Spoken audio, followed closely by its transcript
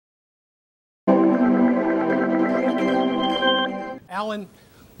Alan,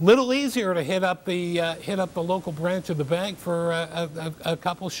 little easier to hit up the local branch of the bank for a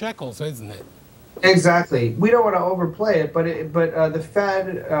couple shekels, isn't it? Exactly. We don't want to overplay it, but the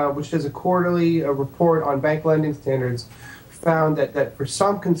Fed, which does a quarterly report on bank lending standards, found that for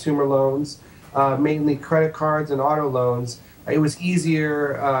some consumer loans, mainly credit cards and auto loans, it was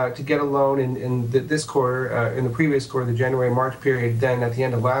easier to get a loan in this quarter, in the previous quarter, the January-March period, than at the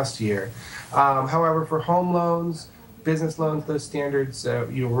end of last year. However, for home loans, business loans, those standards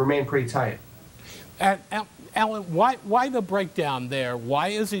remain pretty tight. Alan, why the breakdown there? Why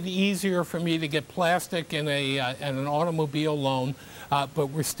is it easier for me to get plastic in an automobile loan, but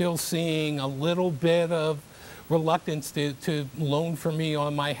we're still seeing a little bit of reluctance to loan for me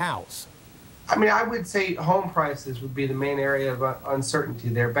on my house? I mean, I would say home prices would be the main area of uncertainty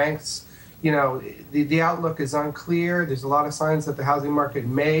there. Banks, the outlook is unclear. There's a lot of signs that the housing market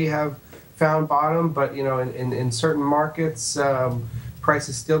may have found bottom, but in certain markets,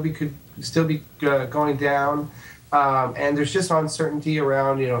 prices could still be going down, and there's just uncertainty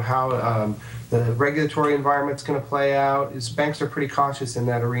around how the regulatory environment's going to play out. Banks are pretty cautious in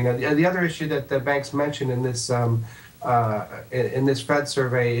that arena. The other issue that the banks mentioned in this Fed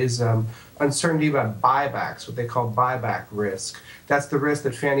survey is uncertainty about buybacks, what they call buyback risk. That's the risk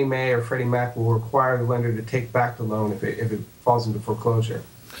that Fannie Mae or Freddie Mac will require the lender to take back the loan if it falls into foreclosure.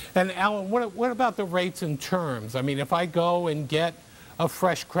 And Alan, what about the rates and terms? I mean, if I go and get a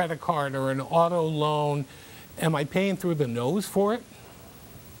fresh credit card or an auto loan, am I paying through the nose for it?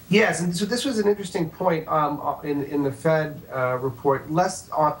 Yes, and so this was an interesting point in the Fed report, less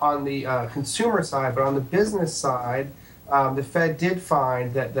on the consumer side, but on the business side, the Fed did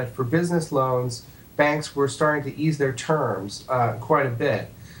find that for business loans, banks were starting to ease their terms quite a bit.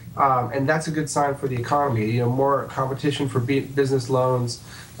 And that's a good sign for the economy. More competition for business loans,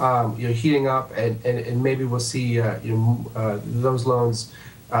 heating up, and maybe we'll see those loans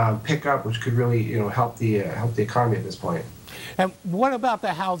pick up, which could really help the economy at this point. And what about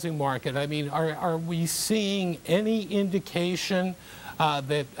the housing market? I mean, are we seeing any indication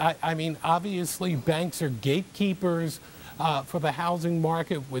that I mean, obviously banks are gatekeepers for the housing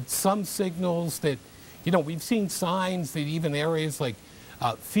market, with some signals that we've seen signs that even areas like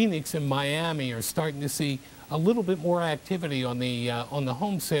Phoenix and Miami are starting to see a little bit more activity on the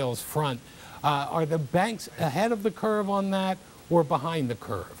home sales front. Are the banks ahead of the curve on that or behind the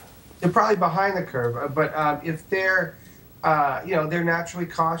curve? They're probably behind the curve, but if they're they're naturally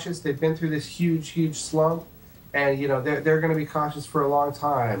cautious. They've been through this huge slump, and they're going to be cautious for a long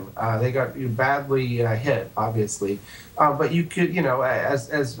time. They got badly hit, obviously, but you could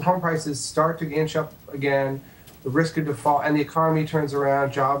as home prices start to inch up again, the risk of default, and the economy turns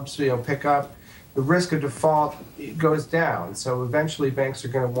around, jobs pick up, the risk of default goes down. So eventually banks are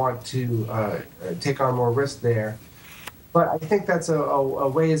going to want to take on more risk there. But I think that's a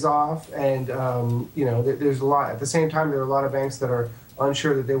ways off, and there's a lot. At the same time, there are a lot of banks that are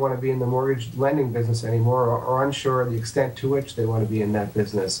unsure that they want to be in the mortgage lending business anymore, or unsure of the extent to which they want to be in that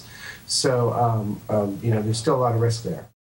business. So there's still a lot of risk there.